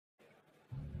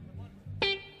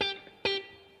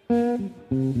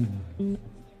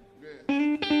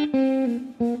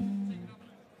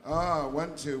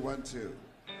One, two, 1, 2.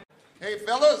 Hey,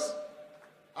 fellas,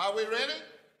 are we ready?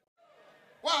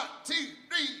 1, 2,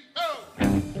 3, go!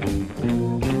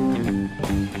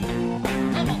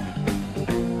 Come on.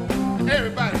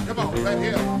 Everybody, come on, right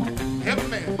here. Help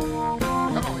me.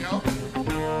 Come on, y'all.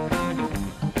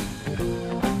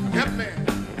 Help me.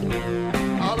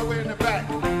 All the way in the back.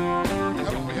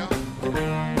 Come on, y'all.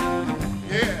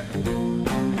 Yeah.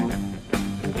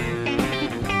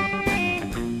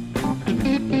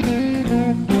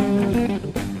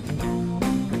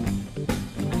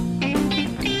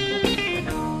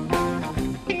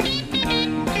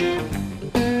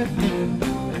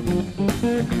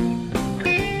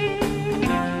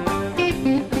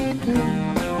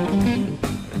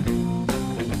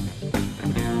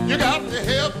 You got to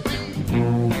help me.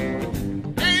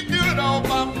 Can't do it all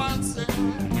by myself.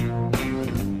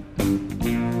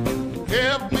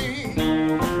 Help me.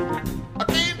 I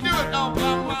can't do it all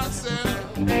by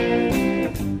myself.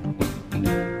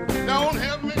 Don't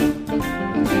help me.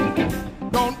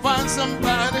 Don't find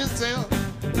somebody else.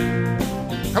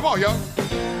 Come on, y'all.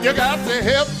 You got to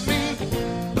help me.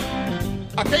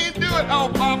 I can't do it all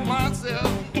by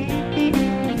myself.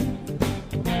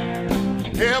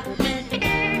 Help me.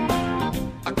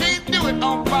 I can't do it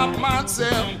all by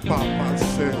myself.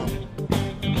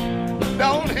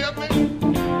 Don't help me.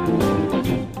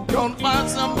 Don't find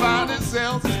somebody else.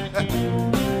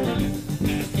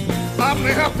 I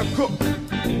may have to cook,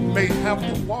 may have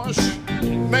to wash,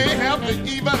 may have to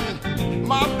even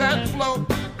mop that floor.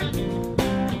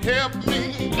 Help me.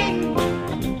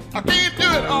 I can't do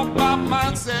it all by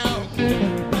myself.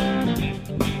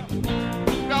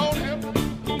 Don't help me.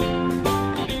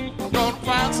 I'm gonna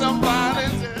find somebody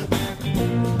else.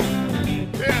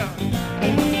 Yeah.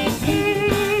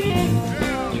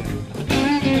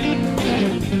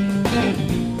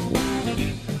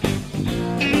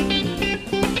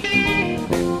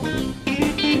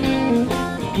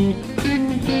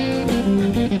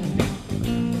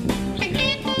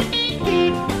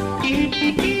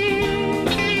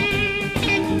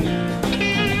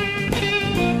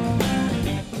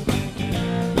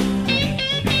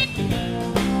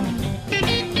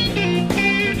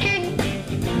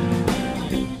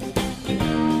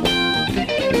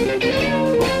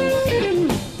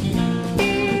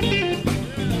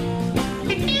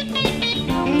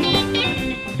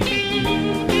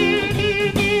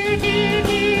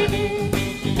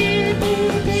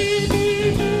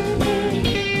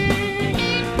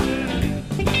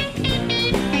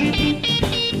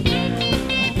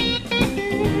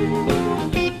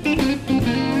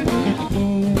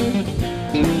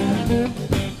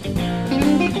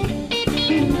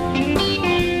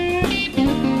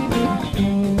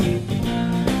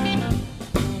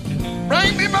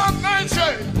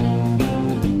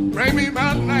 Bring me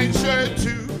my nightshirt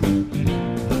too.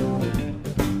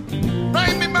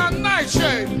 Bring me my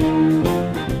nightshirt.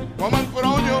 Woman, put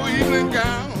on your evening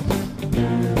gown.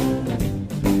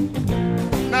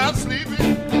 Not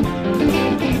sleeping,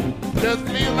 just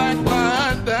feel like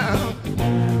lying down.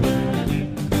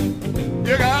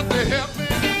 You got to help me.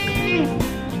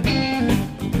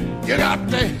 You got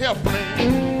to help me.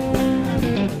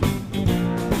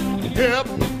 Help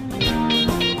me.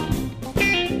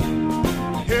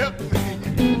 Help me.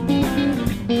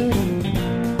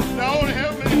 Don't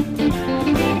help me.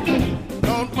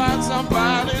 Don't find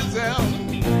somebody else.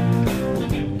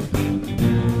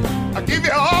 I give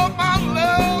you all my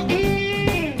love.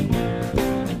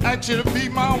 Ask you to be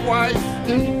my wife.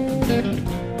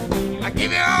 I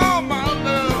give you all my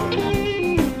love.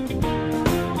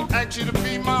 Ask you to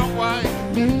be my wife.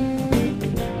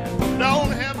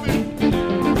 Don't help me.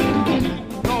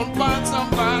 Don't find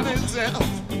somebody else.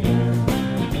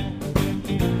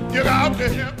 You got to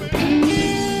help me.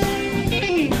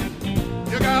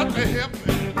 You got to help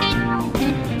me.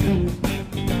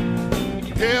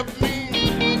 Help me.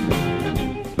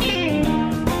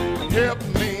 Help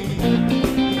me.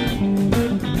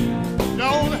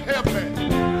 Don't help me.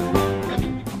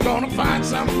 I'm gonna find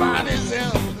somebody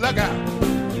else. Look out.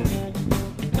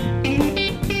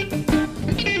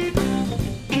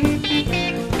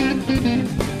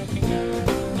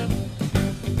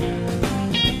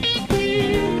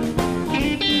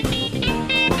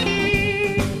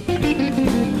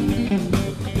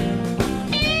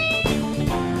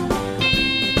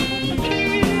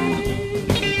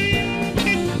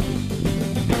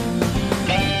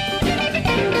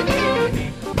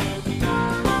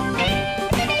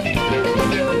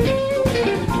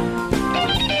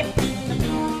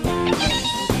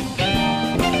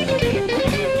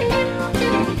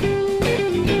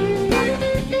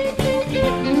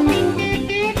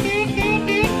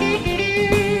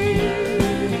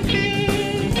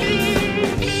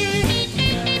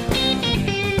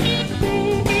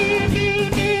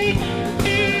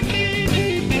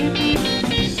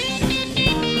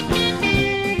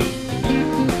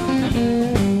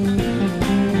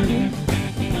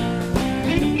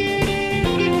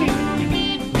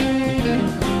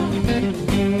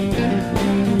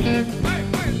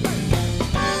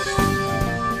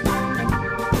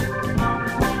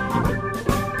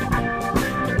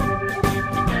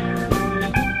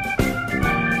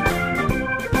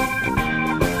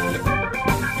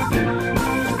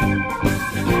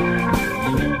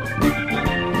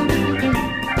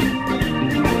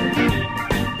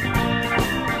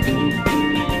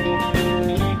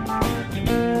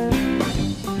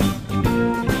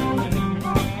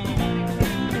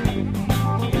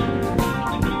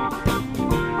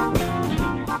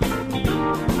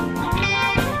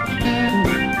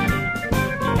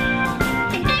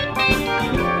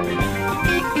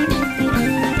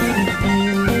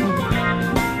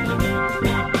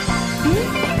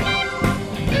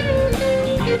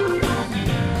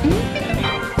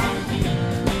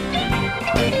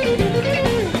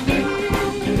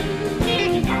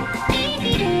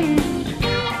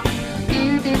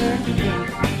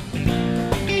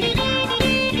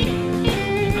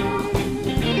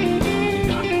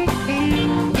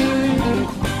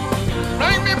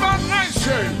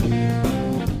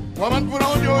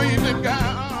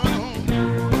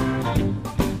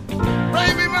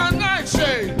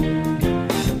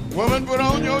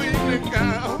 on your evening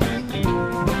gown.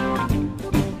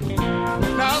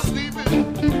 Now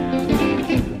sleeping,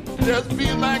 just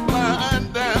feel like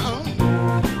lying down.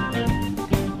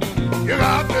 You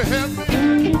got to help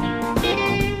me. You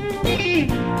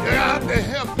got to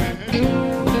help me.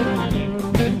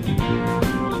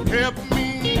 Help me.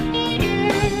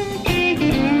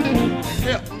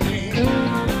 Help me.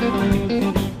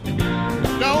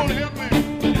 Don't help me.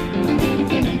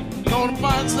 Gonna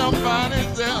find somebody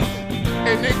else.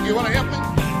 Hey Nick, you wanna help me?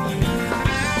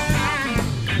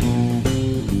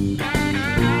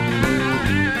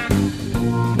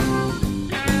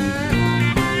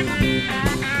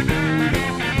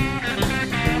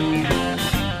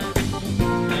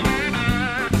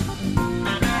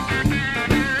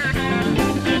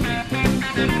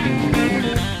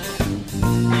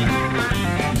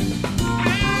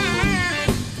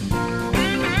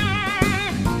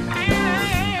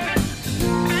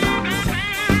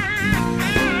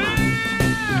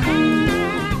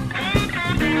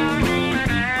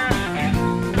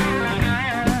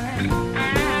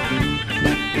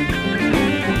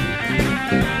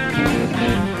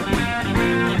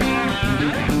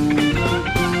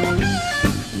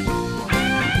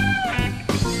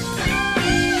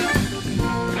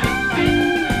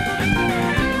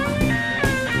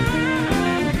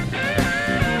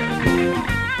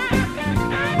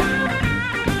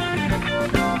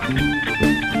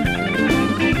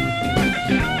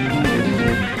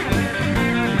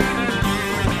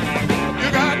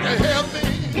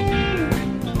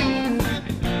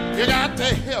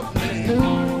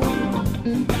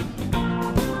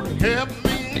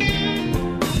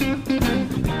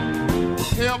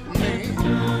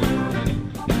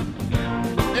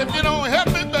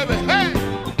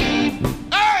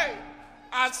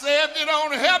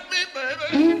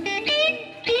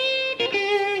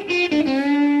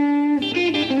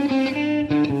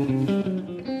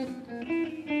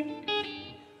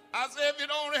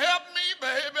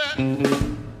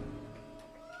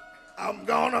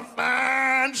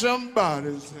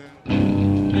 Somebody's help.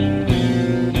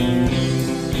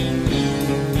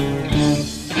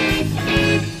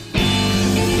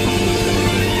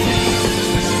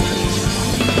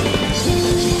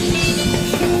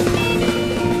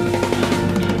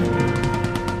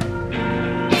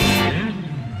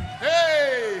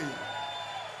 Hey,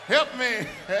 help me.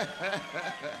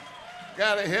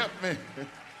 Gotta help me.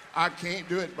 I can't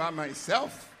do it by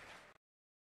myself.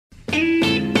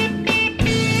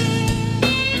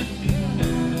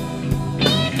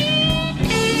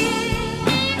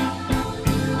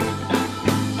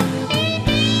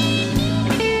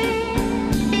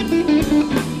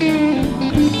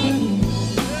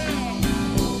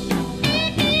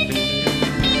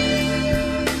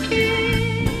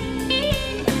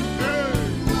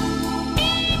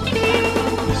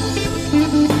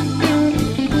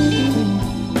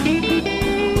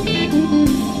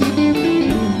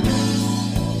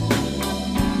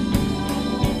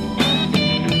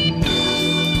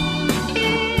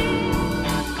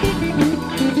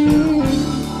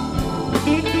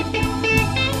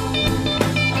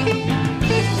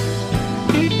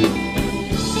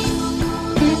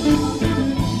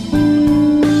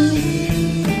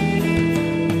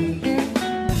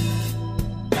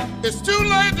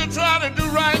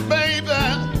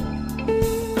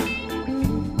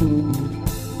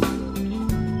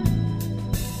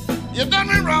 You done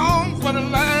me wrong for the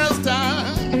last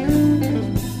time.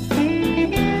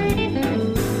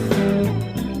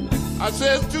 I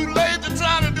said it's too late to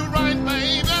try to do right,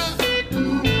 baby.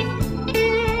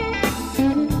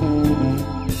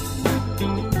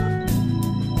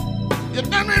 You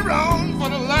done me wrong for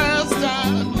the last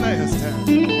time,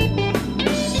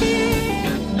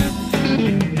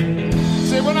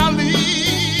 Say when I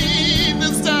leave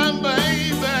this time,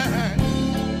 baby,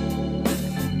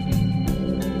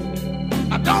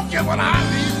 I don't care what I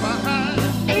leave behind.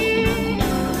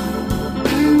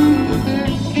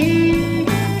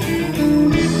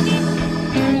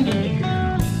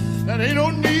 There ain't no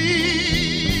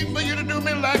need for you to do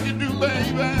me like you do,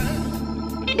 baby.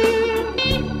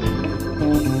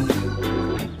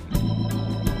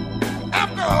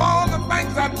 After all the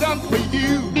things I've done for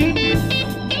you,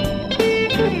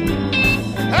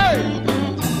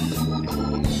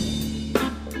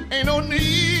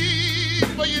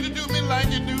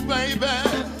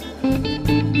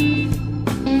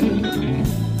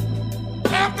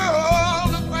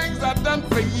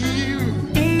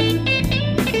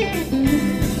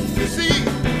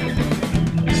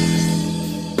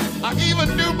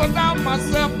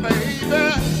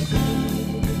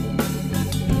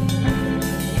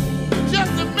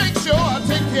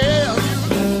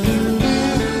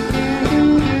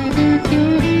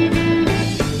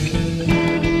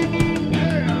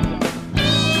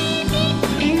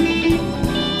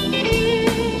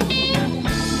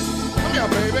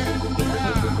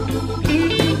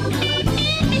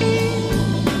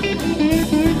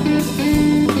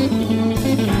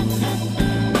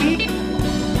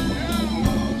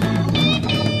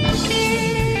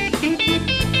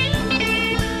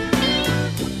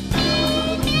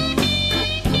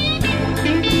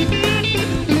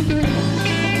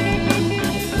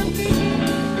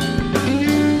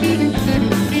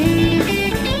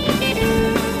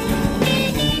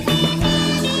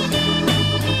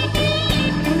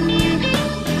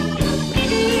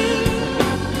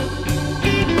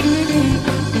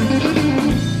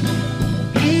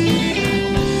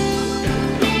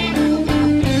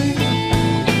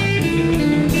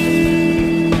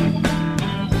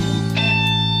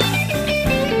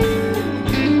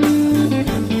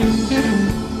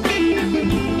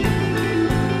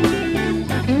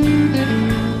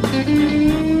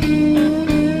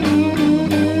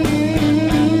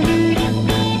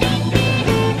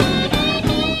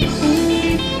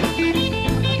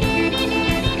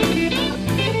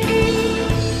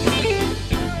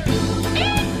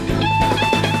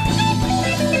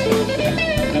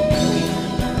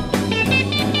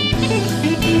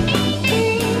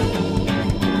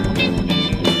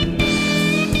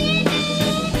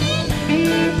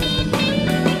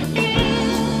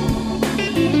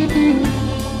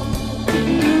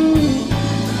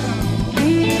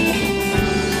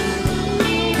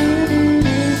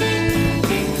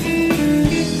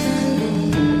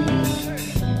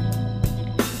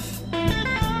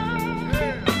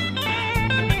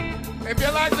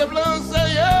 like the blues,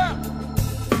 say yeah.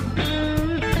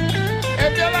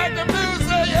 If you like the blues,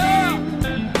 say yeah.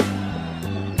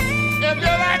 If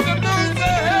you like the blues,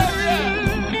 say hell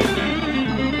yeah.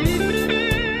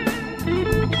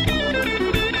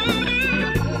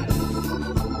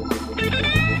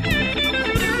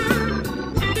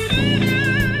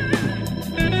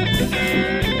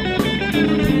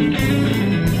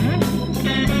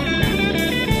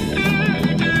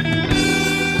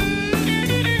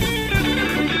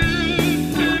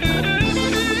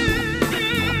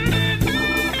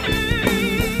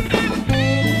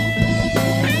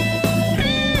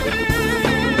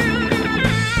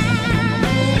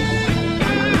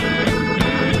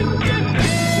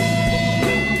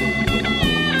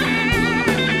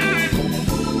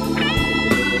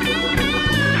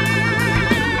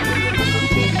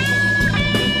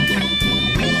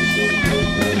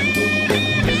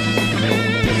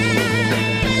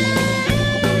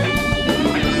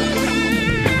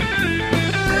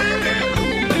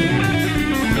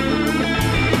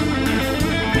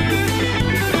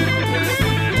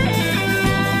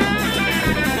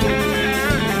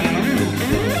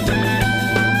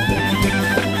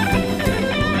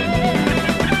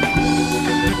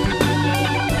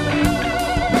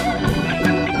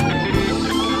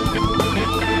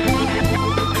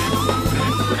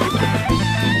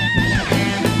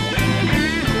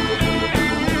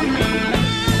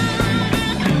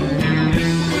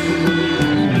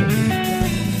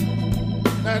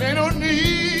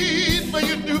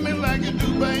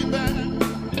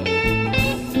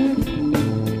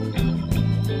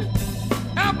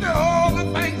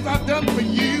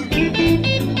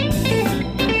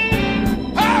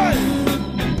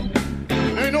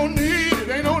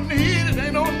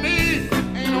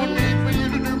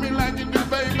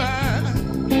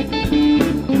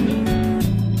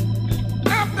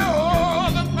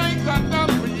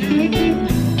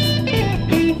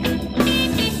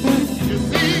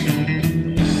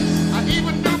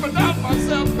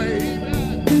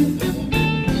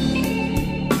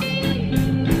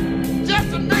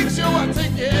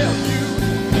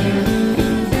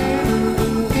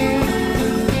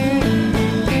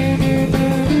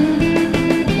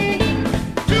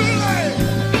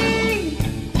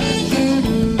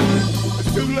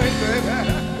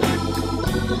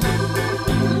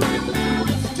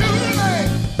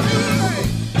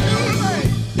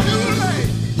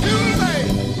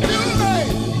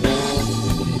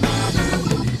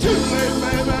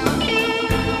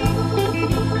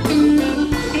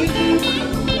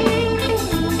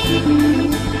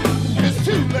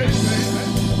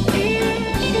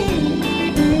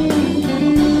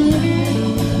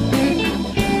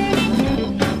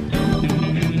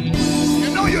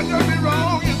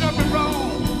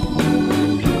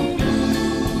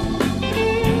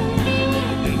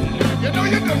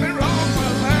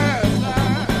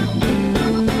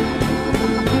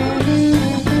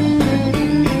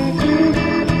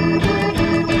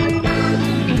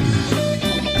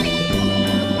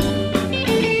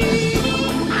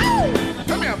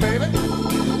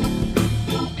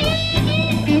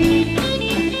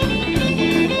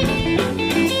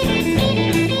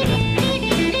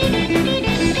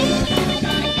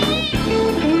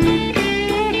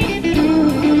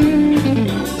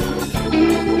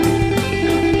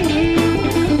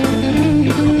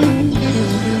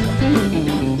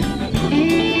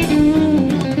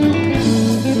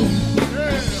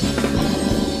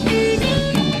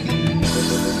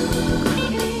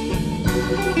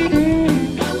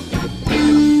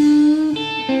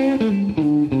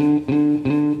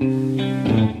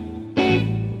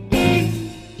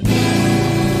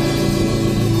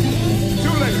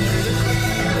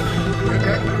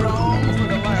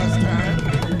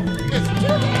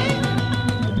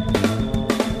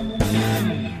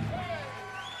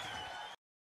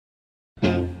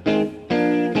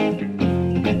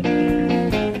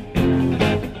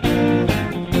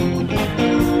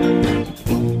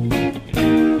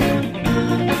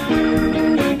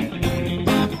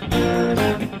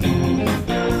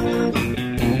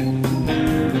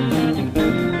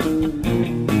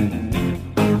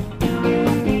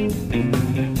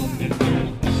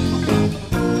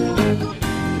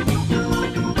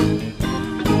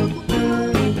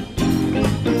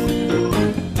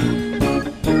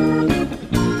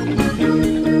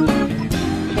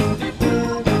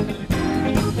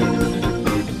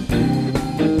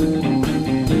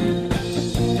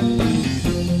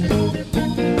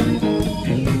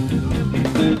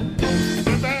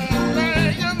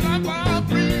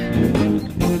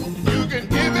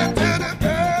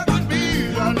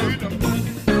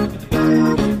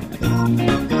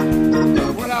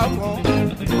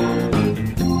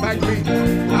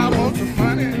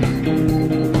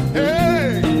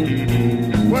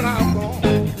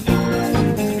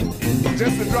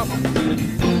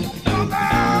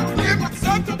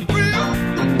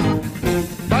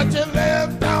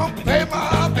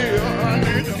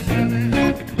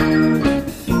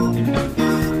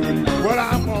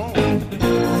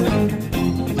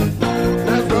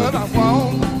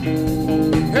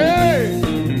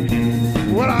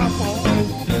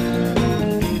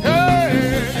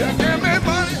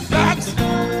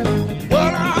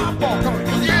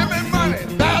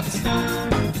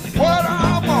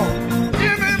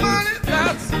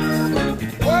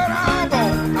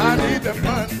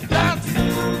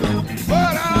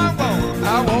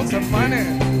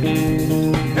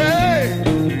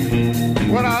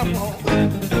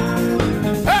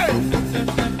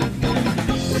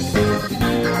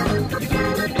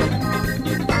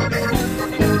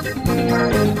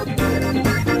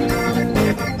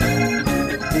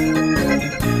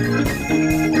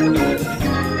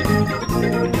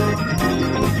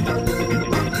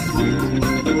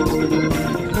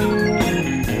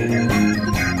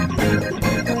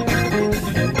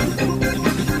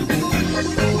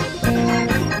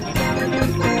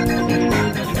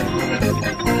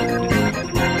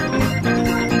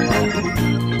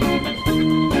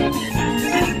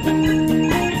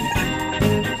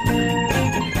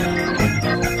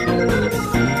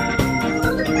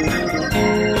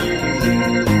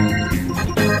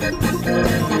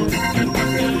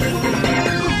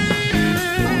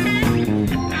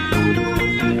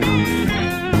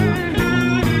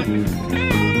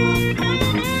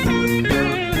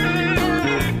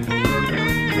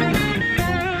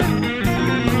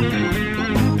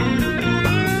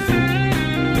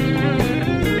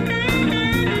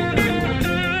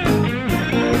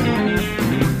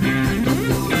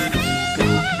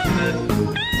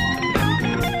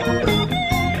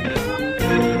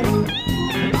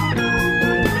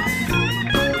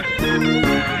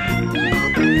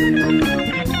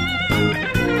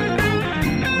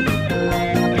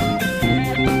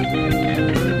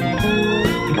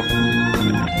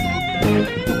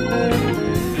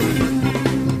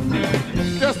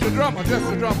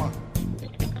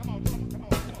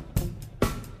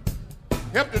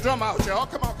 y'all.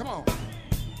 Come on, come on.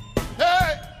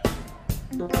 Hey,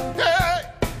 hey.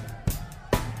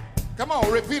 Come on,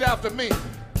 repeat after me.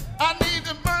 I need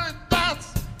the money,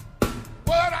 that's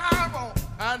what I want.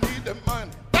 I need the money,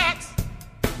 that's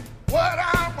what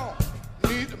I want.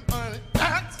 Need the money,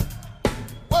 that's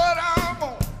what I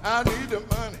want. I need the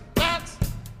money, that's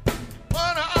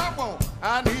what I want.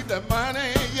 I need the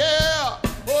money, yeah.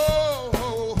 Oh,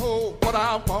 oh, oh, what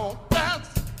I want, that's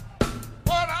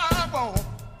what I want.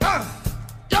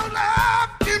 Your love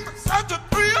gives me such a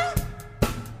thrill,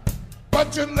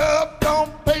 but your love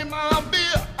don't pay my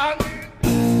bill. I need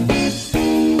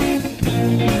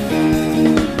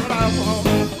what I want.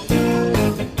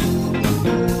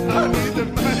 I need the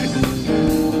money.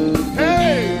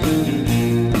 Hey,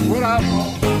 what I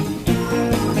want.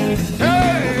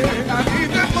 Hey, I need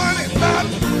the money,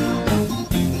 that's.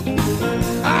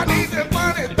 I need the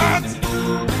money, that's.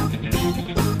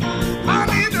 I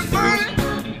need the money.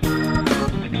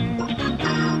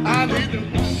 I need the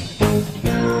money.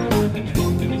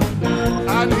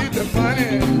 I need the money.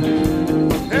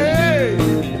 Hey,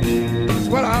 that's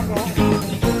what I want.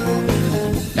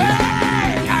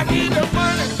 Hey, I need the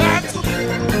money, that's.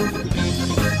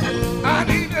 I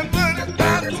need the money,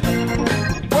 that's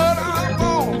what I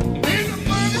want. Need the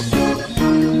money.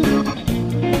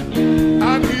 I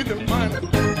need the money.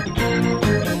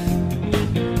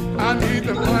 I need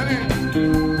the money.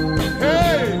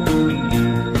 Hey,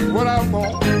 what I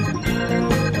want.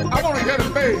 I want to hear the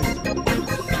bass.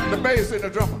 The bass and the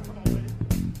drummer.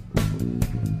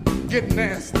 Get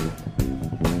nasty.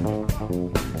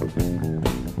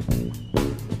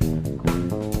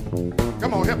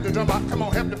 Come on, help the drummer. Come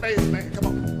on, help the bass man. Come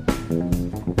on.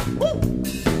 Woo!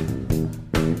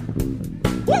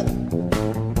 Woo!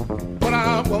 What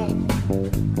I want.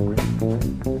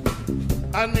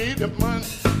 I need the money.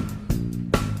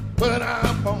 What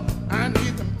I want. I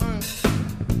need the money.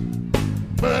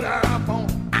 What I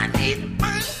want. I need the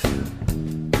money.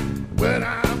 What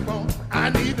I want. I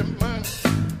need the money.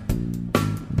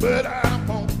 What I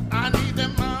want. I need the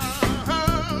money.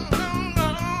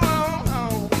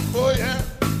 Oh yeah.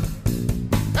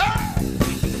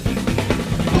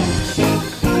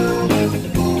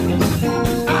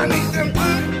 I need the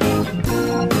money.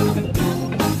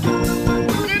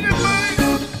 Need the money.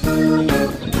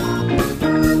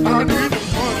 I need the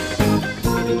money.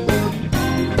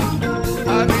 I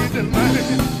need the money.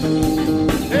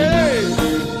 Hey,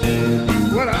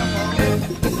 what I want.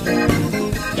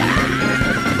 Yeah, yeah.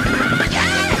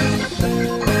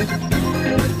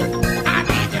 I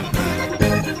need the money.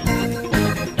 Need the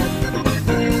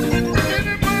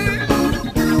money.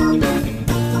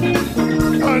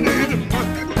 I need the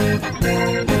money.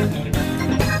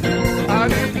 I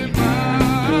need the money.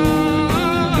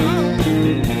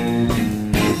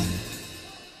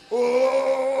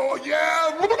 Oh yeah.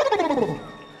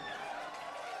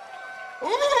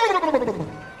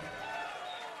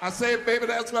 I say, baby,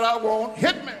 that's what I want.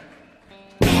 Hit me.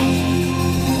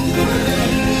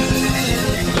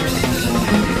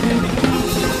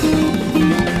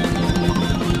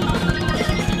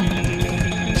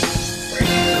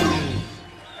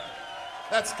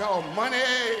 That's called money.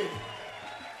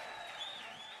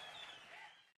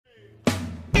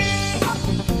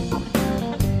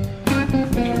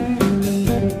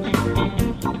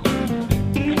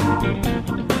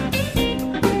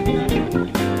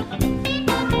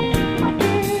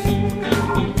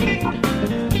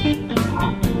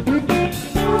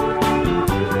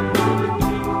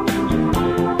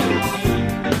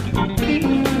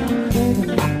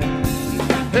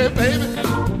 Hey, baby,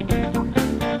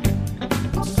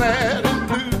 sad and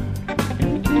blue.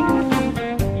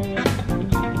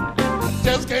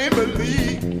 Just can't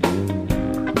believe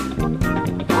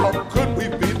how could we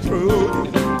be through.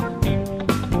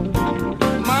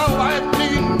 My life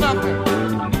means nothing,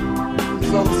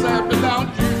 so sad without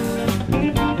you.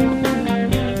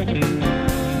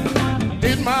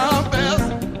 Did my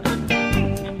best,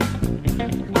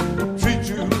 treat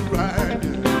you right.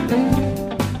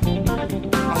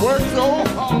 I worked so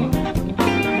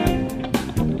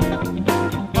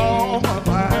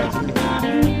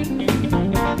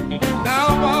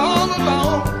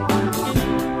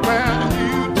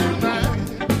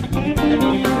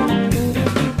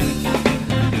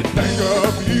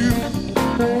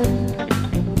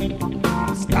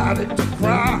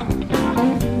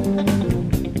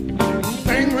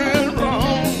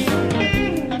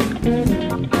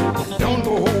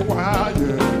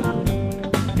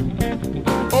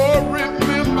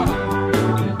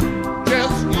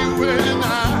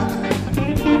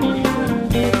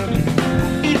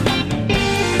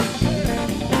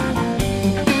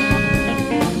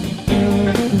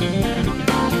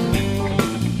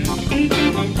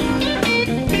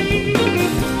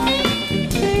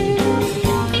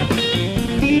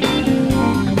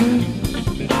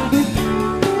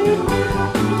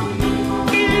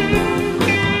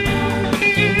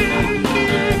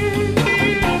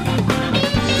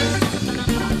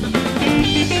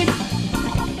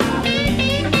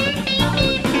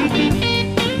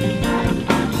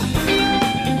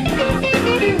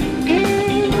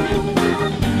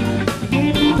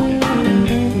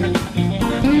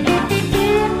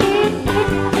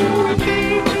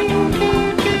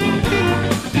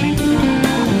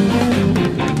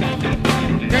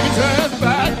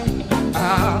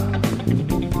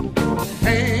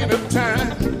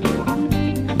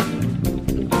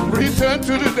return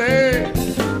to the day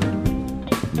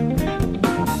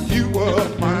you were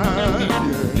mine,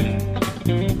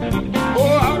 yeah.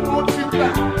 Oh, I want you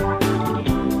back,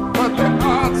 but there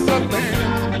are something.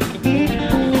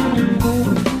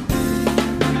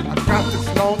 I got this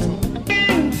lonesome,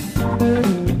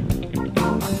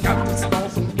 I got this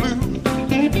lonesome blues.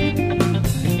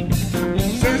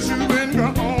 Since you've been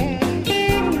gone,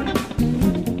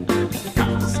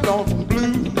 got this lonesome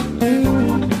blues.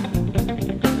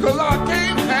 'Cause I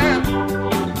can't have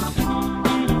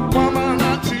woman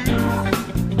not you,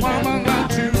 woman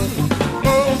not you.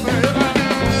 Oh, baby.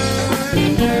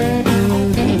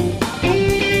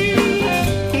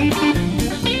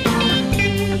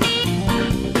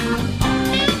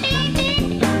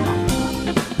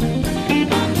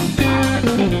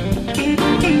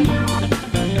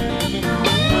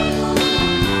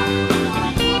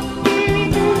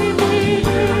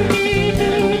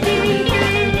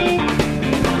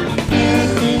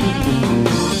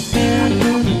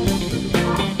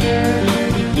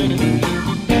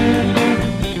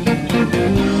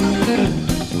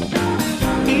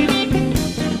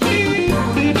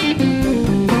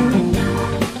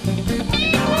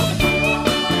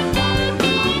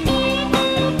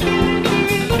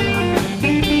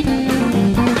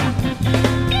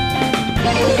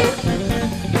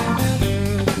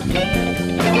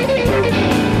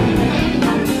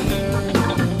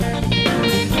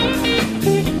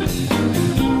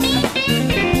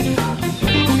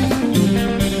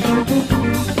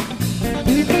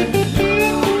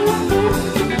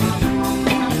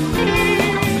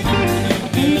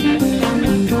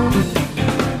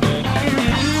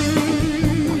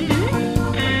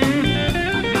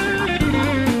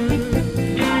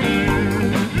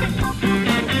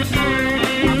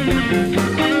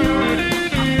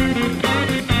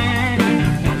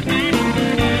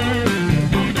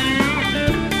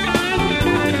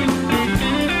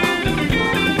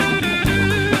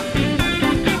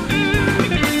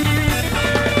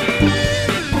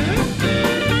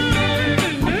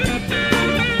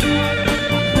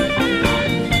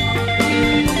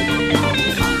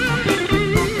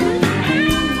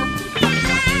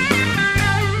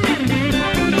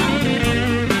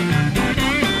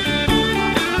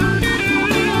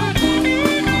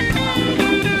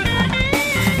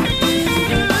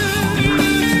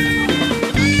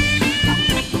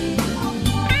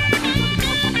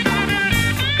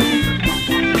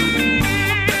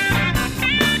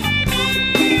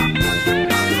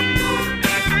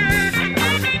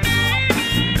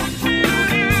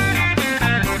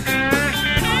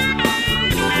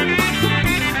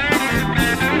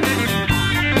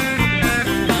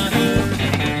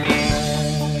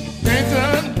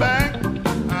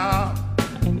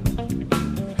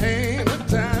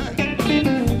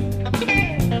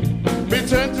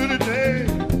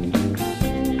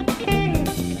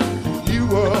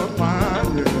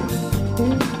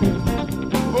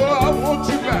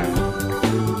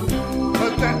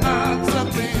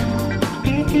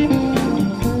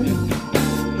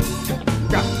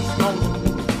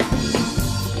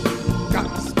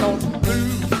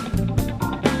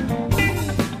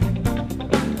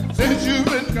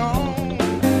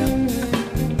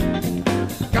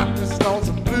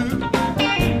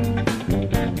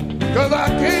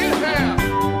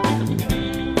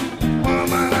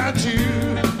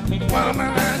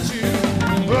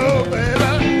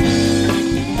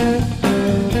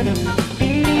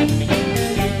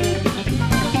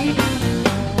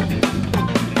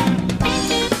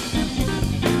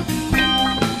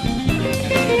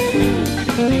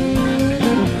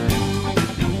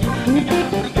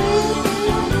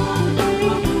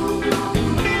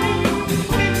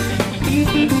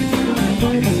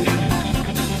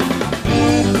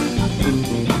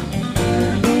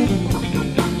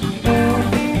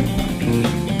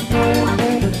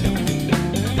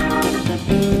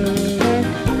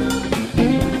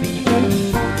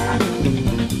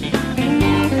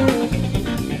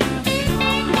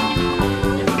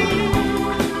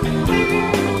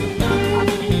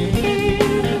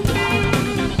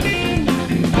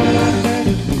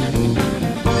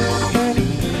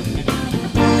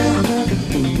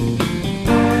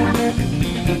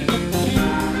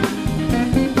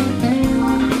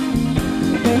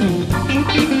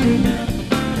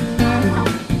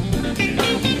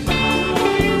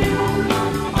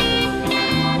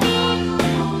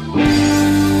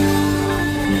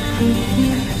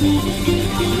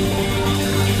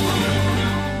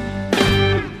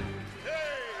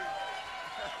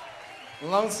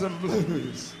 Lonesome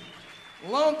Blues.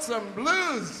 Lonesome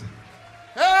Blues.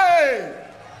 Hey!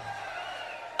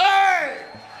 Hey!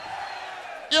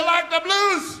 You like the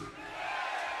blues?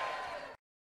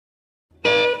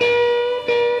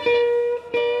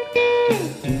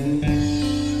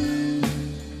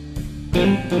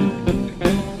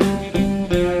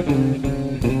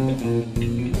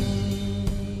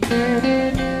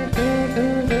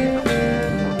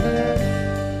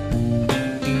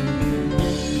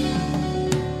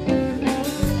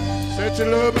 Said you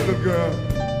love me, little girl.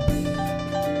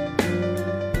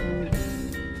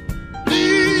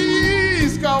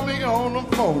 Please call me on the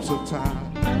phone sometime.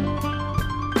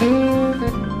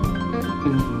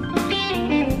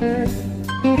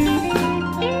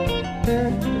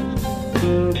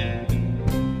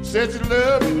 Said you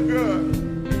love me, girl.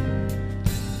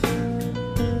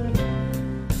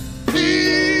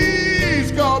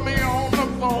 Please call me on the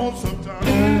phone sometime.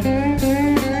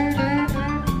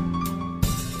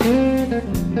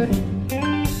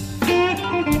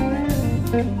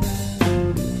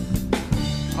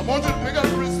 I want you to pick up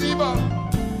the receiver.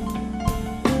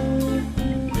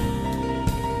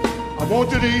 I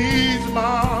want you to ease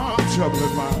my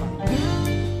troubling mind.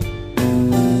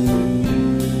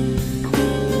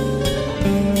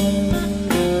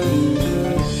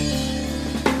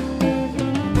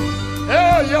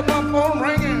 Yeah, my phone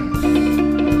ringing.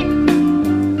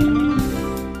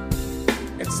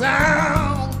 It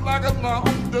sounds like a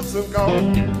long distance call.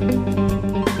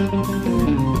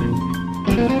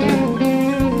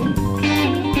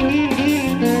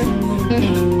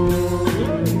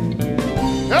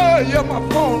 Yeah, my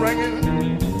phone ringing.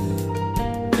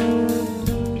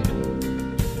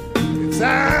 It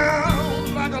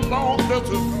sounds like a long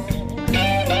distance call.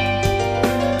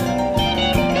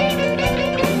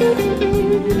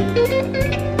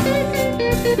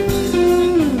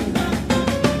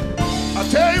 I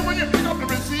tell you, when you pick up the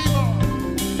receiver,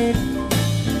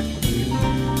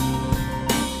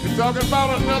 you're talking about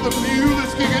another mule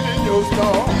that's kicking in your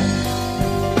stall.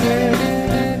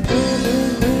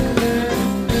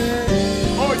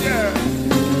 Oh yeah.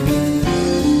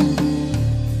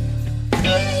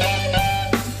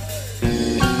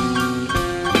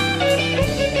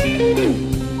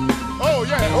 Oh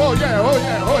yeah, oh yeah, oh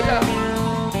yeah, oh yeah.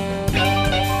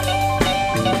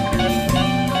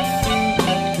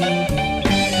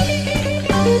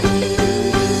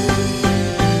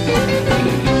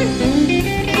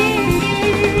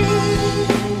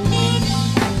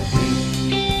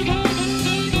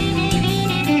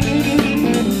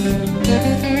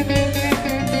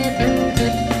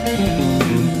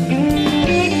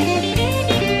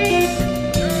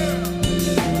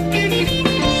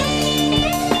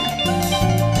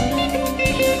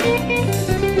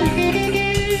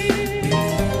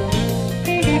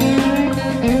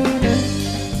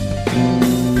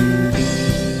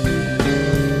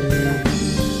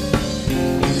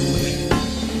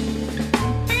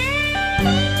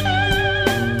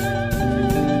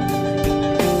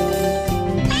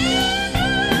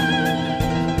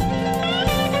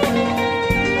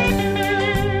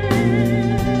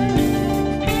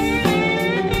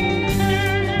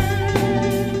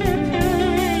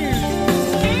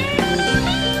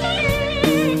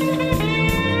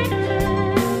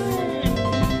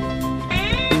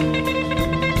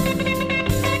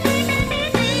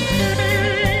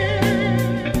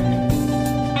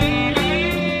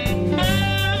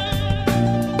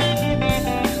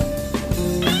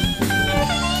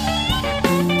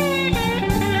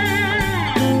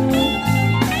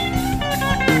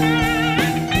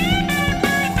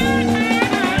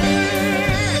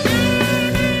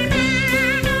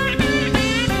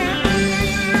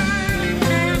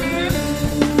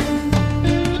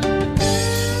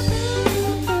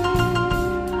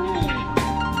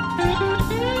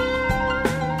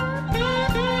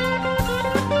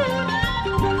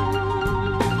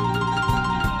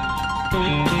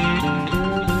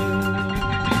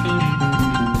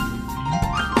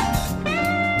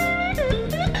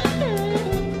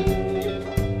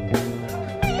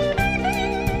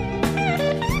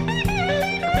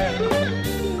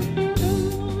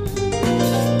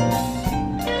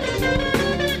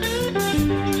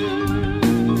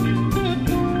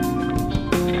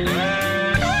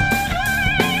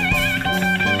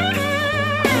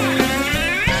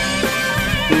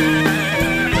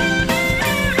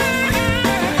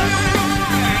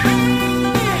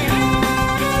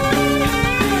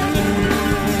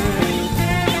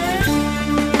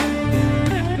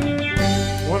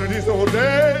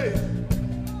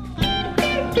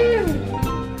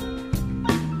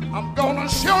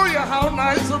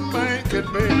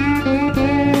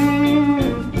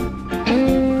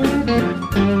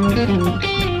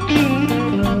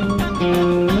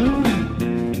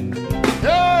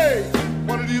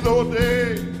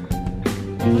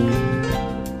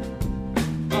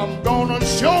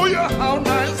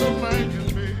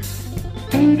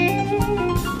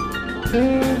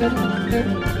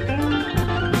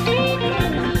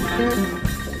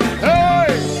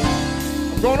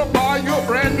 Gonna buy you a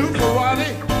brand new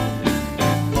Ferrari.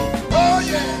 Oh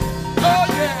yeah, oh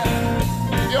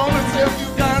yeah. You only say a few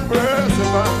kind words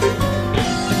about me.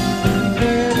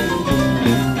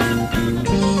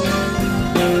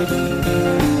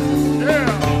 Yeah.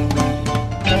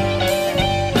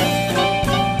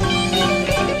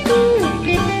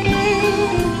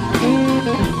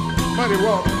 Muddy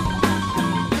water.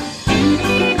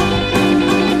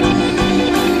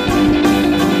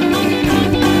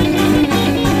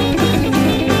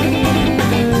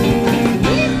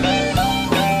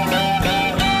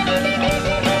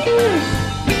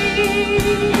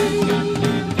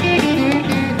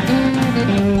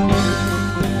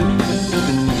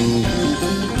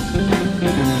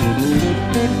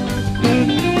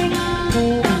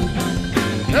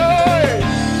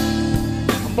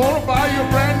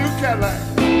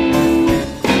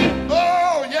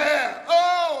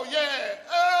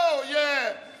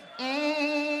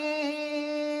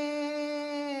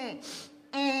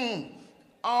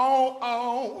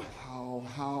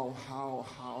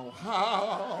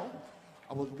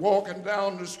 I was walking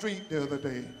down the street the other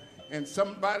day, and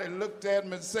somebody looked at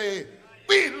me and said,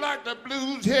 "We like the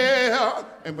blues here,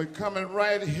 and we're coming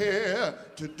right here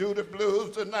to do the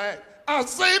blues tonight." I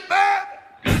say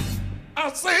back,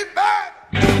 I say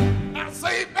back, I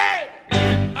say back,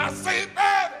 I say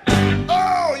back.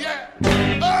 Oh yeah,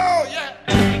 oh yeah,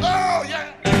 oh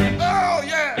yeah, oh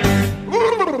yeah.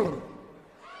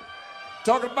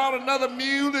 Talking about another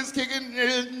mule that's kicking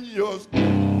in yours.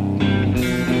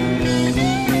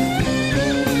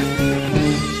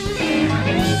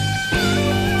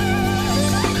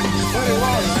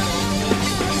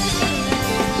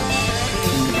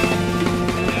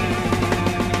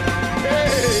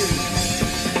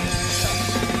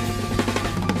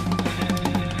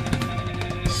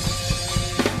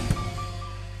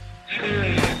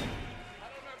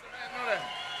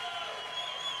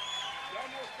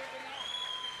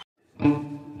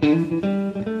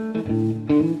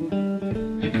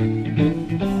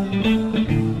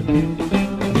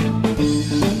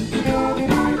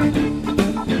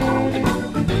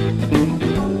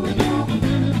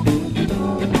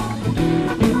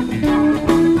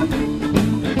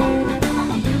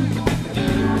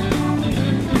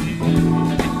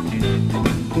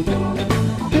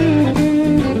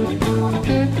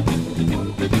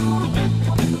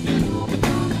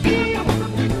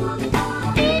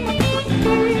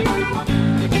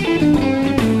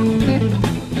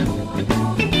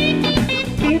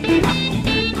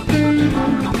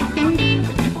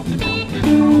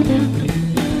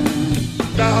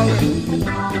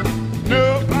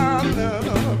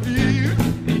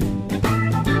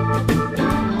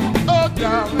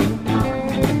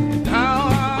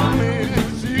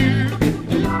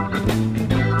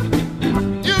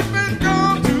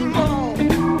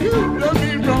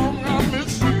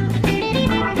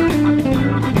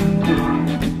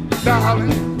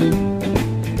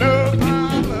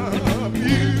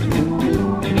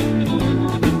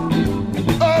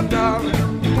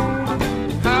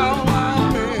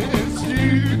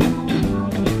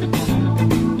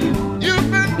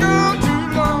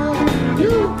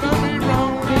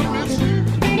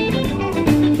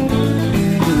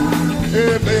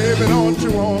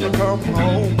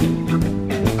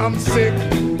 I'm sick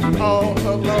all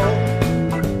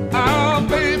alone. Ah,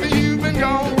 baby, you've been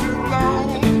gone too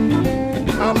long.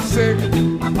 I'm sick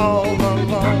all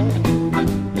alone.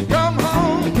 Come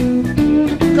home,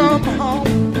 come home.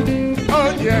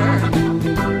 Oh yeah,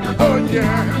 oh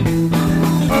yeah,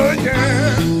 oh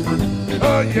yeah,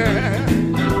 oh yeah,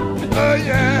 oh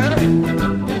yeah,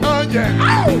 oh yeah,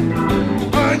 ow!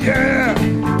 Oh yeah,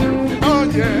 oh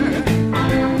yeah,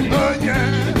 oh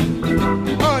yeah,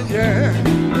 oh yeah.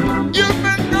 You've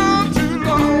been gone too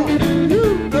long.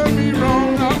 You done me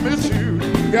wrong. I miss you.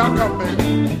 Y'all come, baby.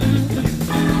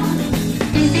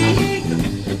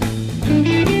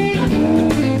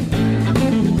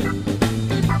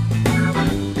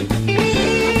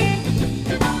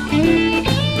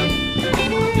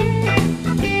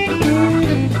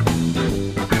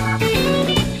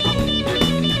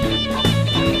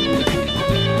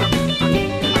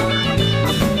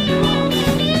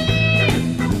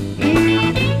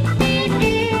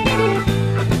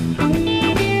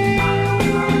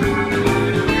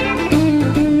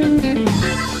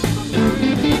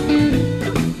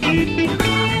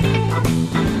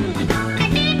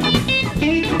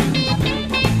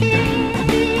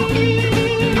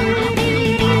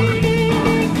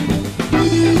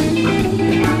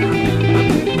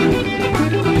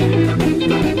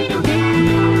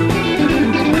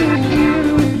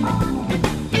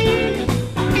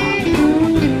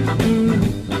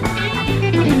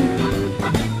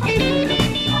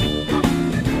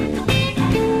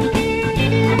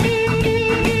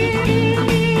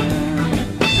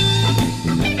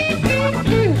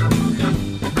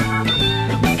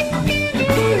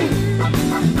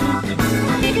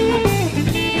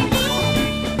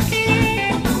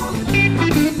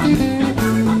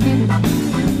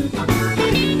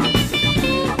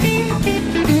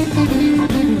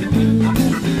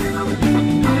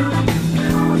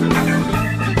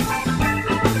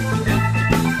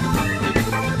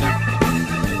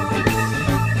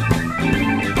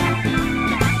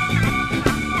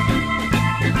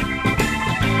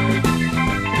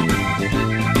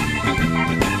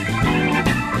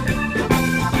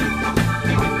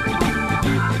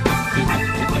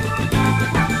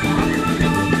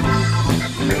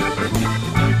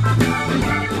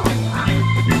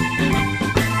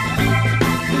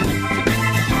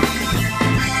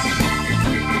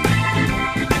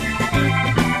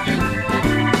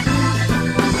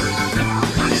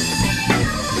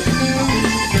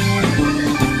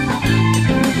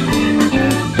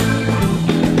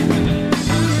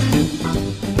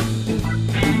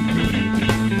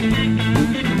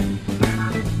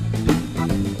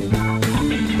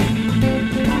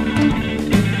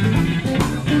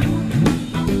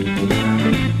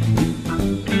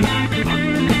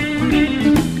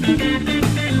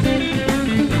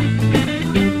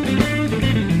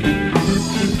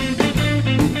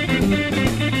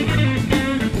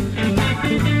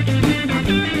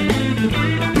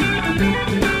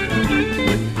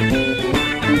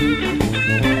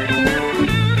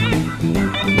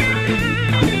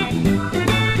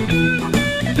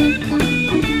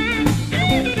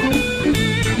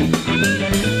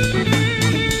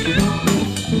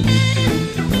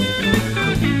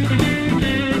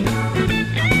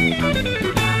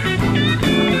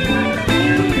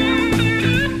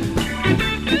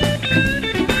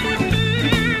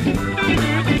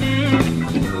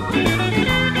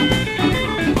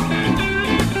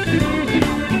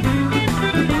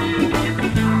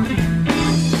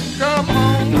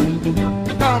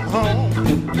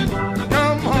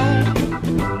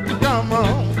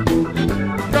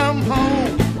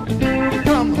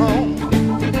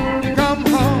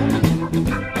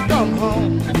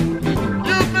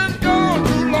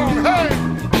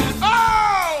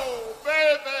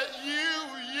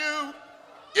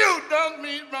 does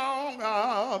me wrong,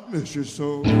 I miss you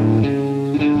so.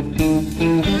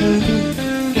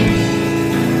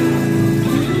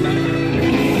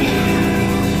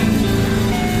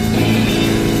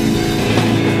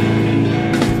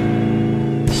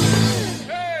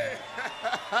 Hey,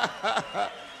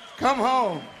 come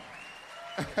home.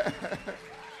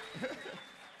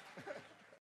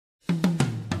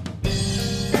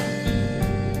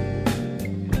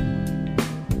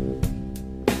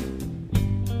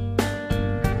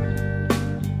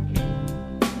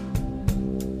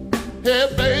 Hey,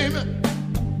 baby,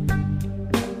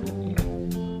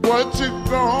 what you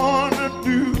gonna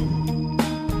do?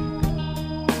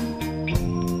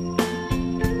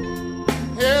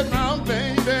 Hey, now,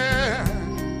 baby,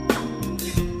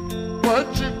 what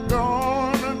you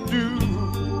gonna do?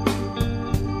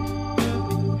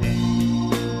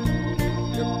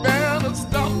 You better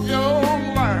stop your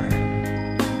line.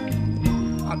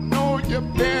 I know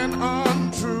you've been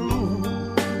untrue.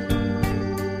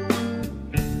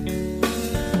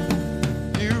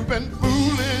 Been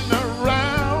fooling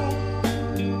around,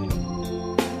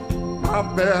 my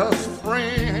best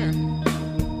friend,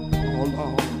 all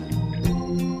along.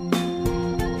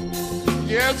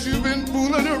 Yes, you've been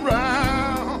fooling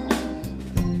around,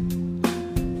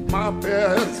 my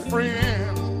best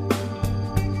friend.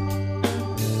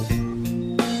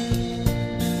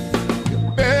 You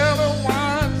better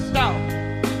watch out,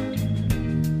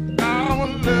 our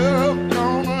love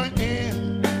gonna end.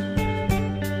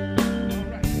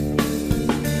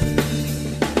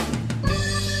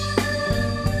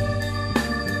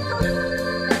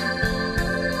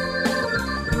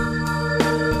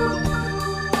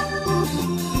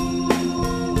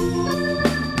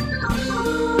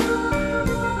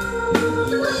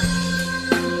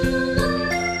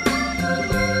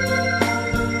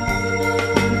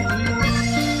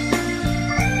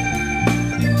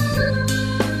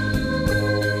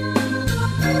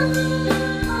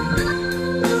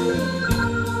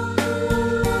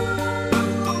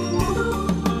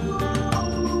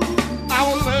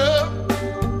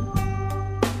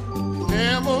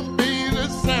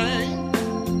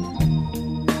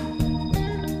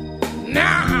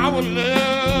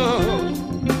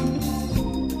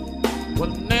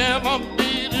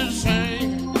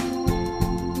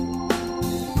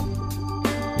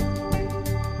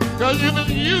 Cause you've been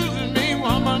using me,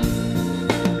 woman.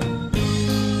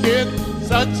 It's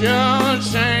such a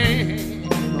shame.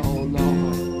 Oh,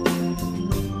 Lord.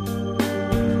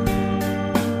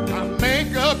 Now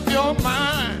make up your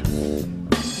mind.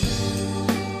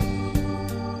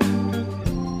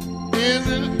 Is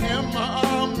it him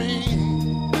or me?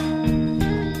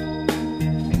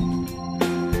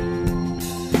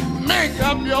 Make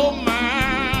up your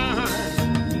mind.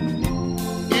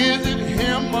 Is it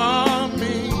him or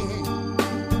me?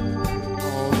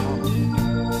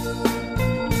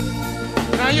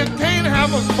 Now you can't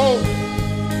have us both.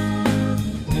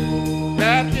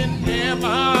 That can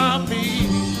never be.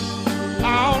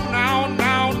 Oh, no,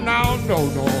 no, no, no,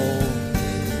 no.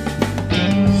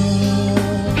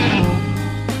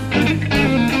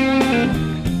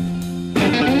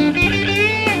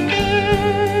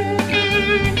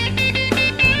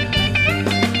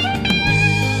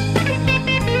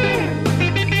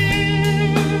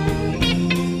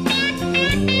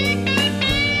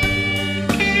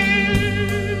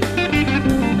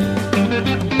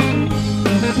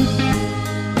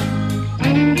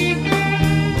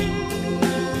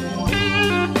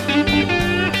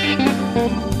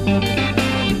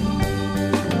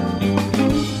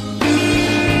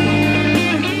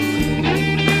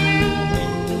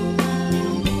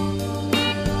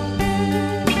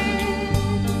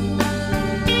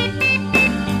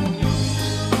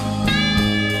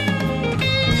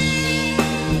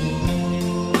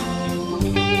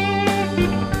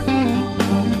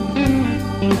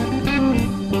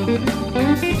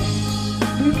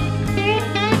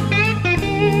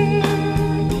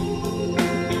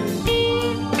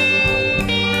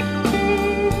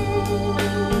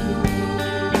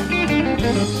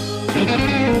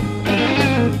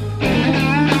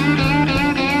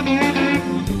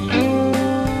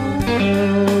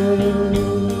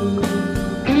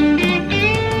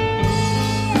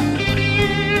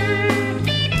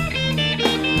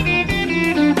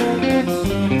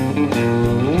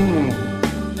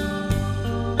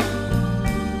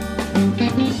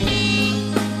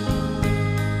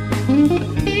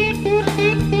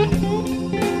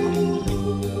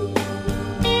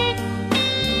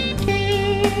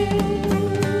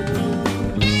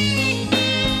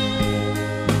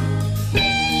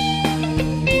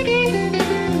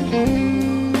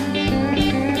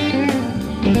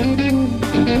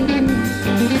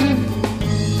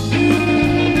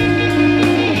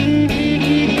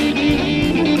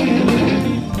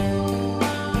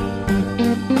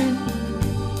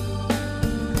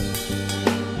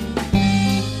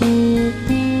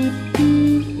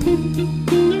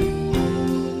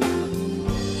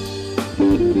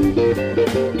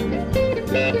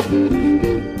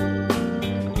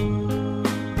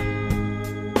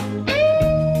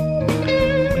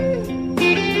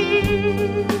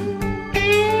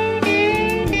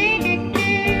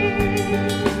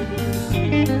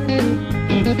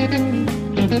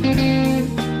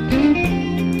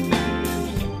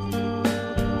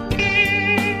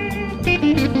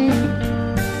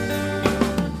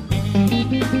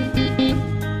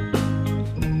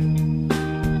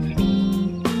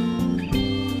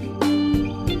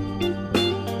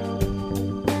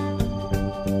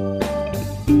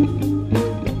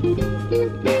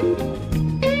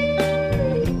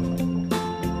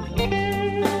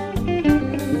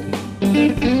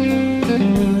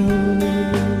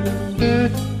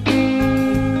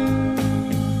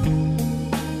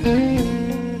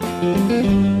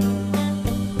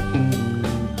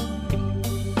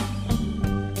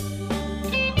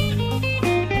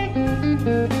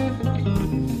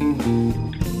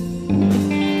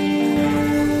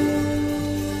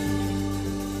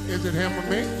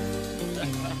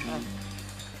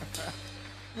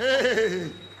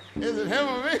 Is it him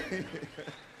or me?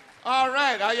 All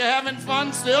right, are you having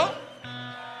fun still?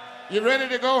 You ready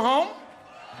to go home?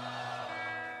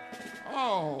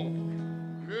 Oh,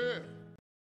 good.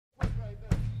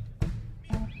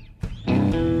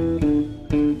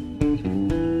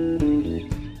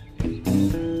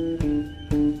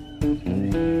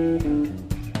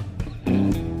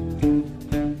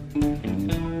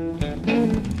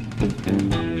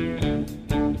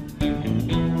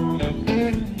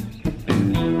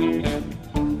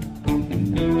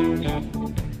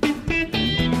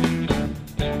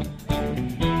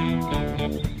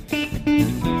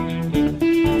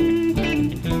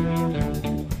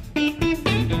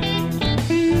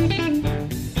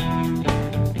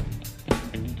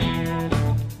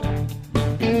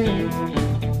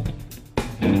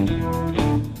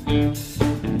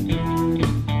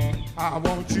 I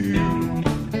want you,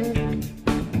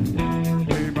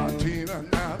 hey Martina,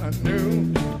 now I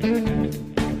knew.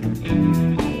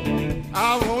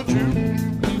 I want you,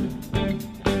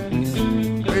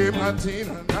 hey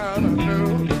Martina, now I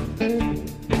knew.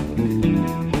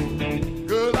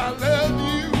 'Cause I love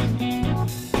you,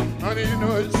 honey, you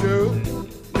know it's true.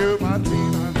 You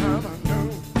Martina, now I knew.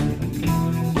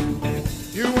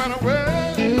 You went away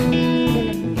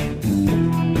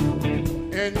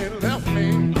and you left me.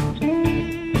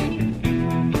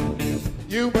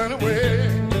 You went away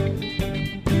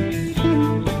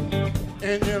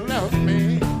and you left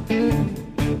me.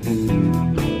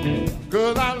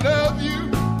 'Cause I love you,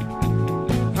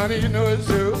 honey, you know it's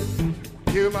true.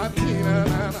 You're my Tina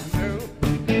and I knew.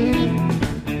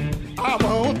 I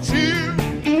want you,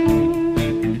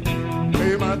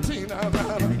 hey my Tina and I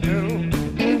knew.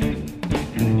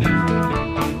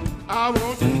 I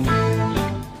want you,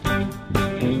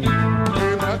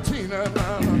 hey my Tina and I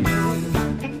knew.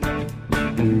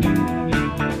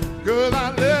 'Cause I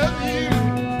love you,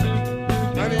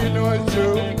 honey, you know it's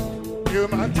true. You're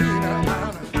my Tina, and I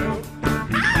know.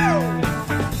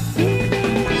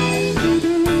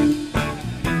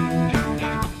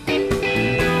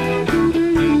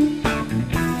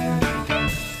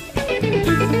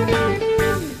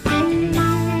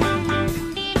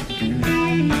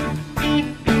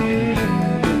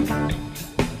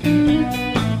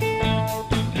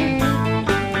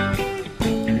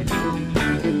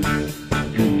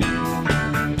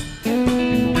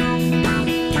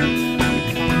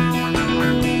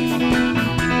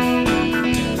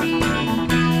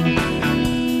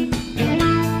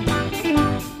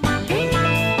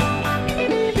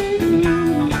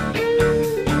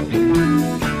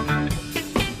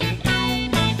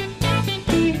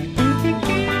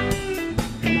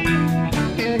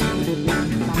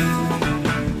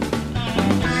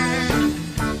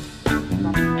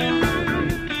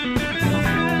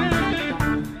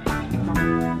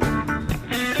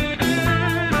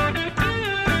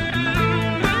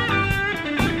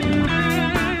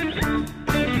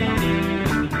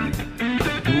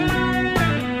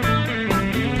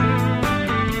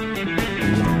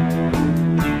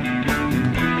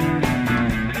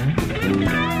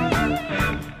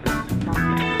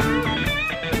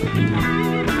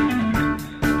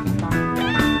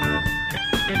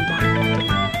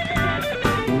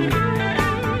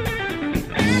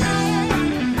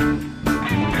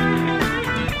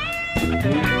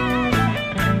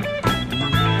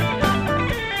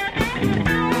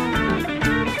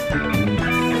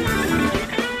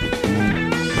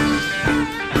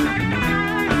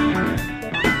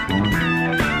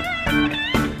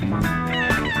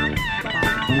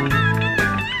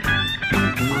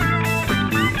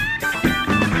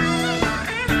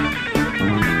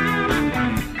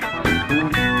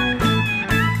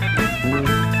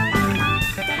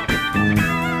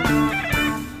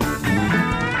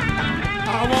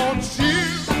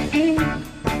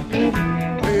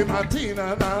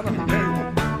 Tina, na, na, na.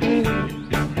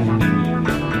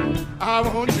 I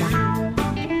want you,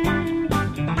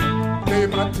 hey,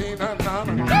 my Tina, na,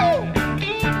 na, na.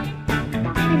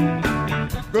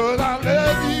 'Cause I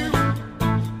love you,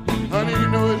 honey, you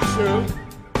know it's true.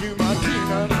 You, my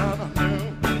Tina, na, na, na.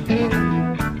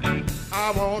 I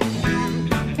want you,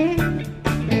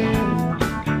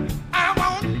 I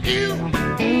want you.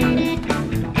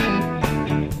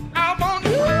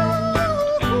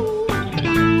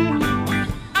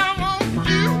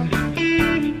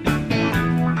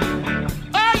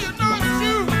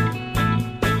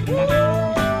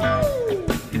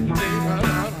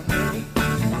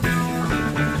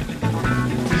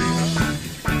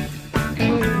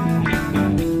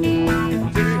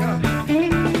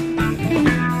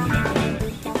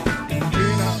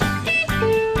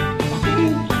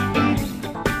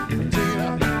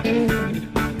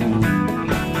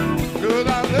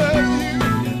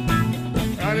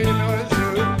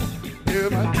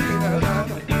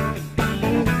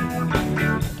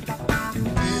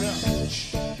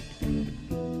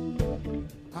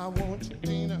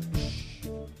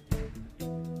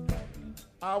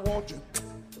 I want you.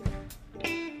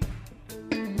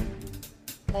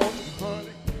 Want you,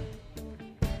 honey.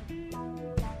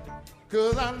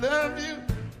 'Cause I love you.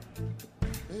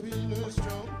 Baby, you know it's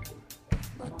true.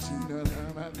 My Tina,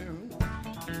 I do.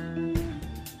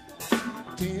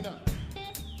 Tina.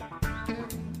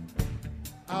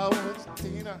 I want you,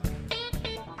 Tina.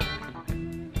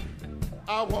 I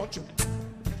want you.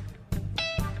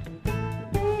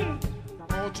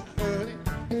 Want you, honey.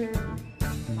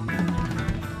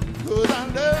 'Cause I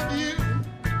love you.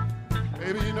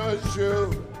 Baby, you know it's true.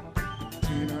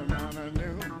 Tina, I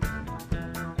do.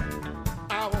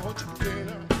 I want you,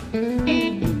 Tina.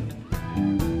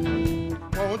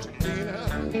 Want you, Tina.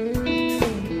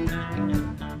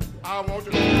 I want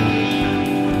you.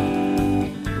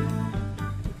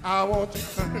 I want you,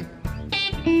 honey.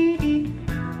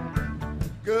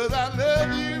 'Cause I love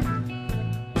you.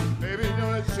 Baby, you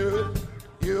know it's true.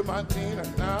 You're my Tina,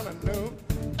 now I know.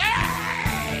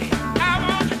 Hey! I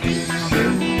want you, Tina.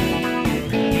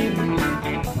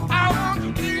 I want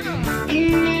you, Tina.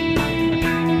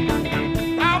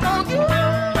 I want you.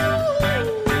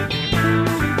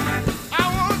 I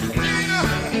want you, Tina.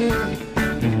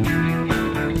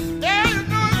 Yeah, you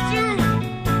know it's true.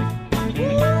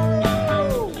 Woo!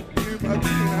 You're my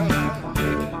Tina, now I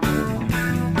know.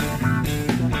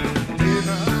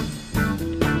 Tina.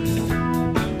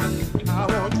 I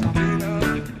want you, Tina.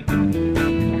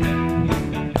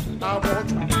 I want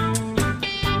you.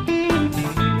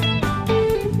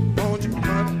 Want you,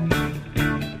 honey.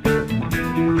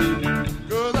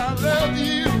 'Cause I love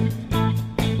you.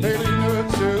 Baby, you know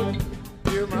it's true.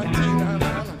 You're my Tina,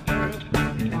 now I know.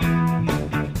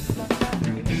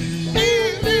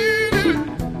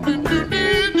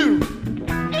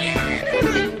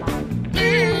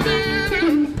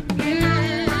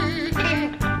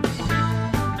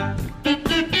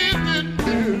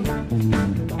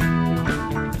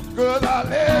 Cause I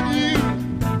love you,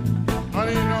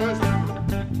 honey, you know it's.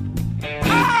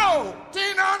 Oh,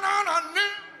 Tina, no, no, no.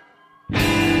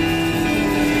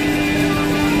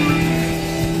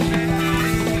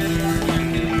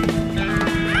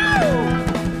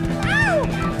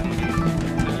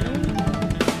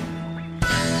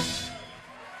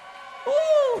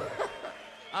 Ooh,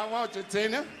 I want you,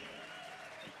 Tina.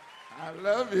 I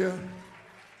love you,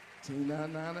 Tina,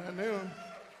 na, na, na.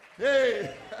 Hey.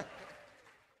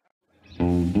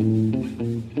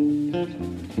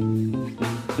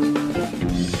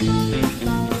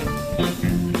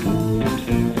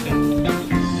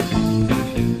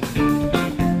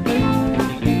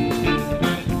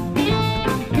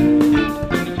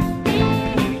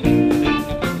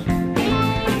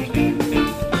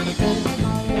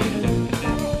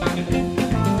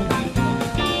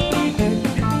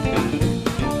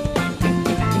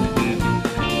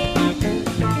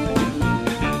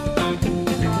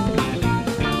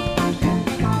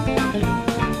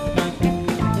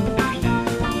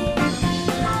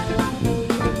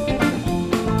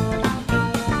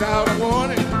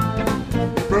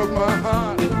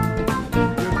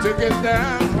 It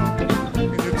down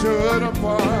and you tore it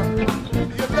apart.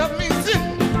 You left me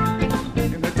sitting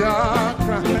in the dark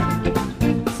crying.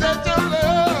 Said your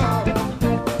love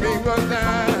can't go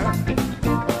down.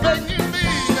 I'm begging you,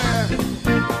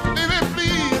 baby,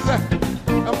 please.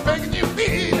 I'm begging you,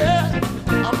 baby.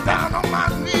 I'm down on my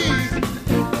knees.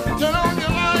 Turn on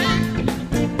your light,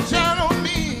 shine on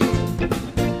me.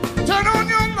 Turn on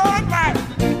your Lord light,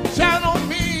 shine on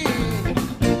me.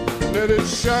 Let it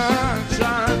shine,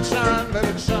 shine, shine, let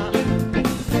it shine.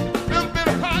 Little bit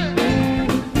higher,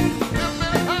 little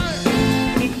bit higher,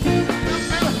 little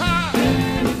bit higher,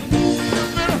 little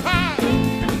bit higher,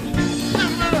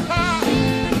 little bit higher,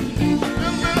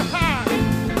 little bit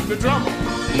higher. The drummer.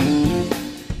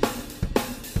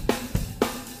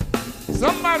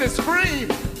 Somebody scream.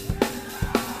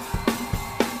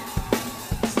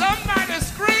 Somebody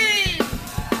scream.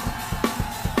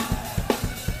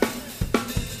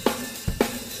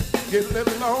 Get a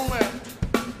little lonely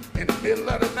in the middle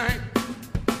of the night.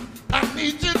 I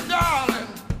need you, darling.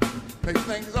 Make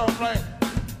things all right.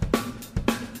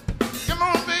 Come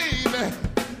on, baby.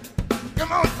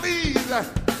 Come on, please.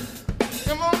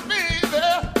 Come on, baby.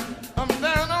 I'm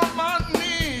down on my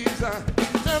knees.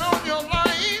 Turn on your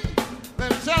light.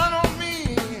 Let it shine on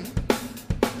me.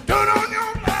 Turn on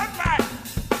your light.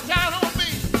 Shine on me.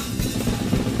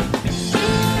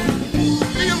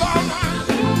 Feel all right.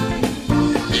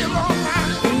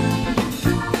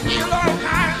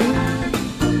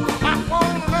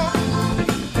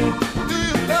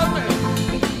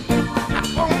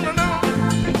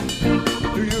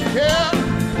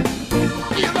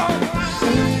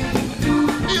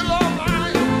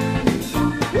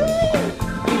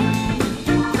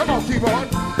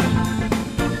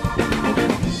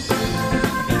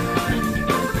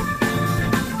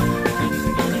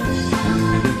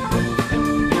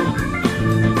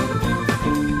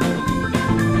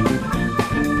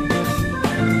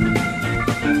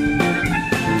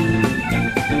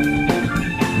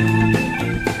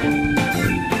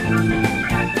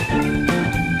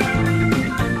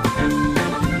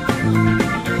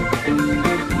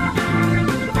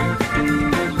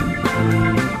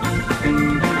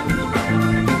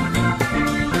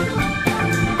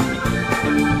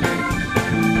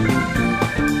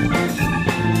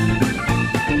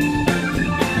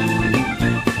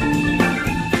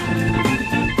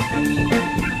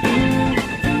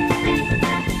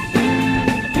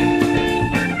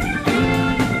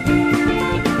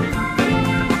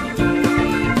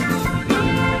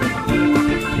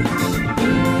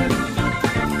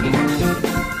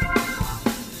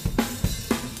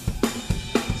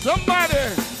 Somebody,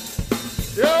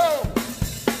 yo,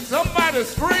 somebody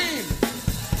scream.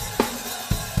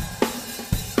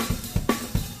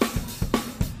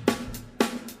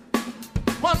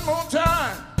 One more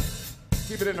time.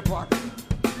 Keep it in the pocket.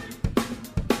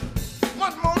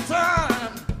 One more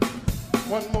time.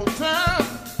 One more time.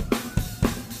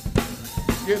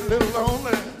 Get a little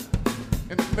lonely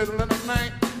in the middle of the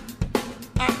night.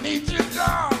 I need you,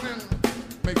 darling.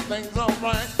 Make things all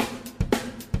right.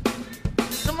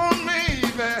 Come on,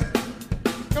 baby.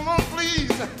 Come on,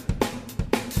 please.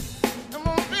 Come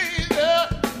on, baby.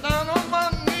 Down on my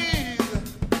knees.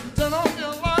 Turn on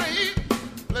your light.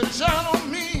 Let it shine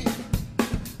on me.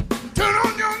 Turn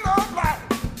on your love light.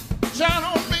 Shine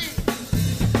on me.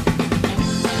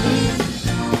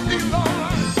 Feel all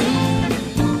right.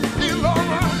 Feel all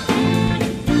right.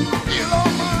 Feel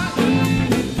all right.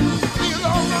 Feel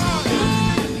all right.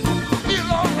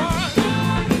 Feel all right.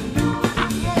 I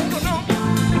wanna know,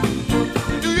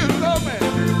 do you love me?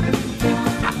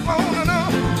 I wanna know,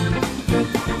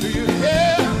 do you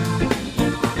care?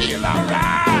 Feel all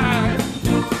right.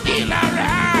 Feel all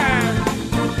right.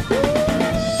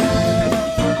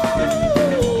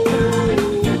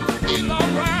 Feel all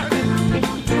right.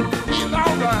 Feel all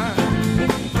right.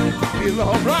 Feel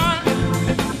all right.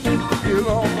 Feel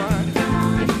all right.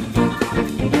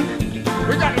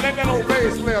 We gotta let that old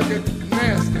bass player get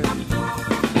nasty.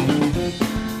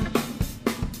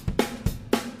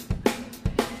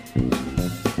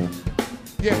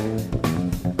 Yeah.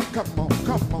 Come on,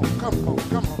 come on, come on,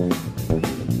 come on.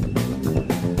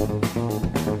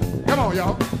 Come on,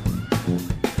 y'all.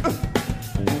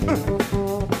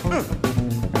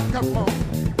 Come on.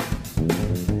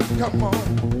 Come on.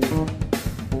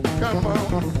 Come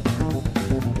on.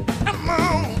 Come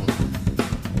on.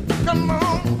 Come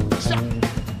on. Shop.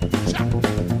 Shop.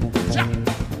 Shop.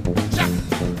 Shop.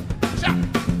 Shop.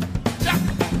 Shop.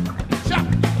 Shop.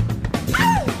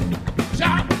 Ow!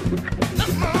 Shop.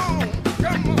 Come on.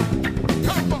 Come on.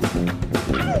 Come on.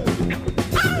 Ow!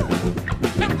 Ow!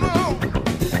 Come on.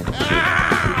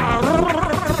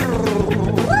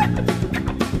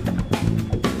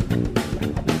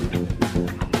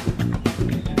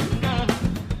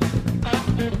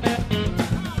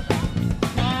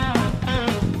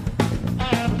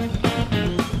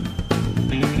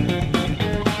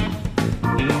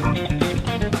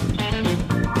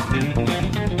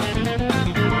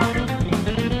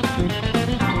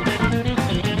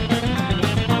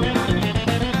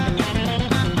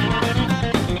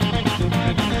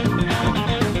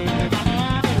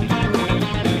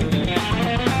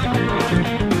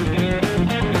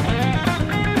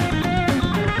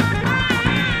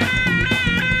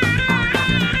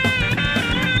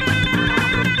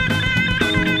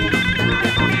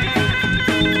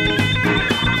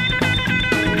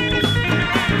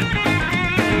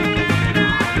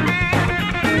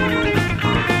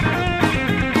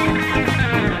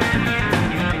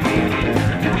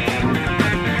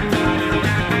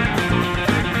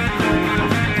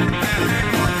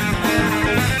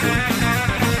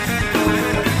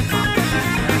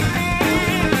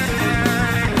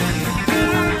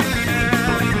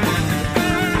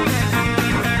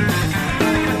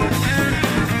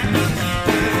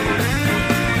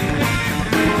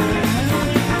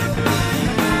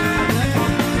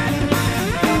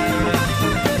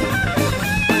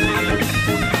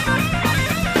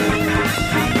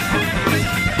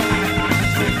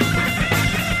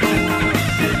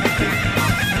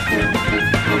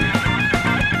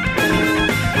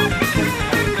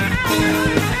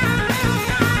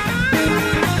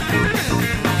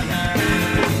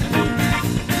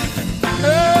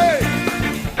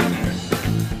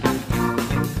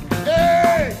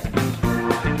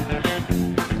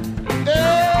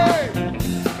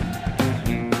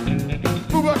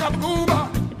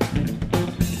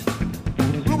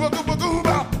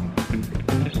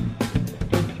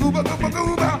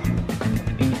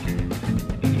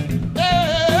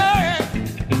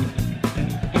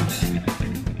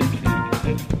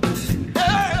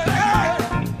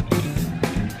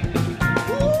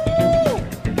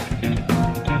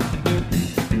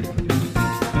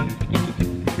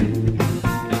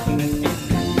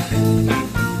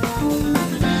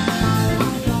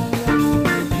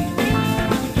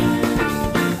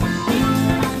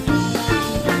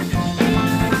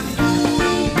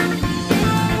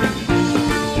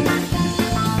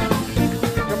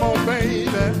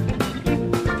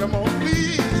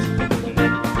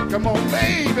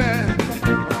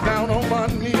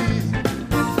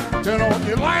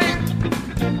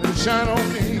 shine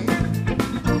on me.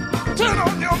 Turn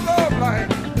on your love light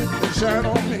and shine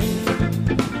on me.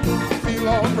 Feel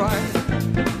all right.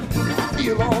 Feel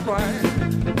feel alright,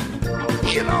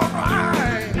 feel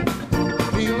alright,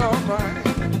 feel alright,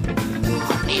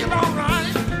 feel alright.